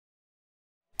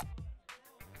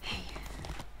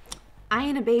I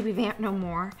ain't a baby vamp no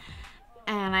more,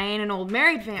 and I ain't an old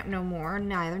married vamp no more,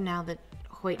 neither, now that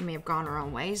Hoyt and me have gone our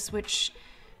own ways, which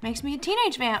makes me a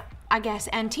teenage vamp, I guess.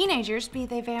 And teenagers, be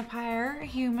they vampire,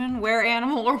 human,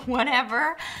 were-animal, or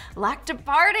whatever, like to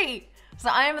party. So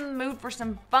I am in the mood for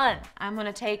some fun. I'm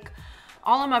gonna take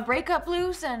all of my breakup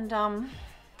blues and,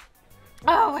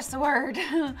 what's the word?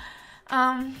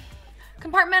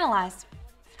 Compartmentalize.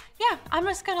 Yeah, I'm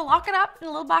just gonna lock it up in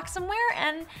a little box somewhere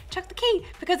and chuck the key.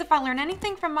 Because if I learn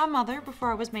anything from my mother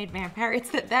before I was made vampire, it's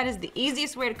that is the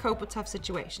easiest way to cope with tough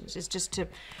situations, is just to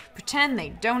pretend they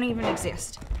don't even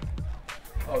exist.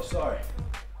 Oh, sorry.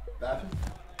 Bathroom?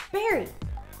 Barry.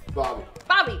 Bobby.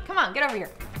 Bobby, come on, get over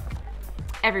here.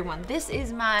 Everyone, this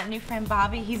is my new friend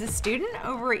Bobby. He's a student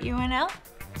over at UNL.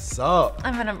 What's up?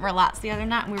 I met him lots the other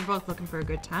night and we were both looking for a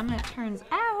good time, and it turns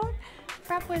out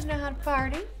frat boys know how to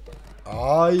party.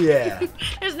 Oh, yeah.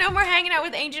 There's no more hanging out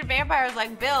with ancient vampires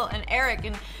like Bill and Eric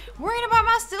and worrying about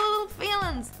my silly little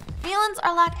feelings. Feelings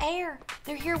are like air.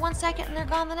 They're here 1 second and they're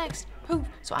gone the next. Poof.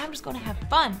 So I'm just gonna have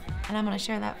fun, and I'm gonna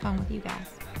share that fun with you guys.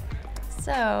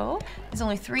 So, there's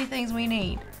only 3 things we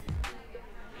need.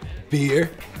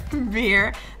 Beer.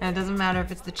 Beer. And it doesn't matter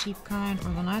if it's the cheap kind or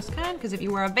the nice kind, because if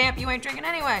you were a vamp, you ain't drinking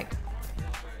anyway.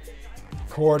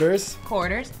 Quarters.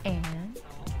 Quarters and...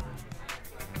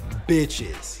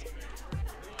 Bitches.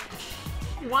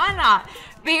 Why not?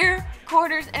 Beer,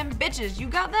 quarters, and bitches. You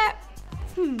got that?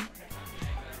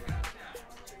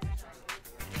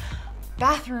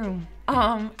 Bathroom.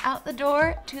 Out the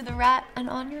door, to the right, and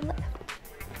on your left.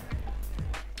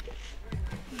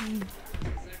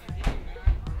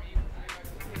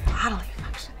 Bodily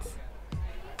functions.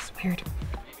 It's weird.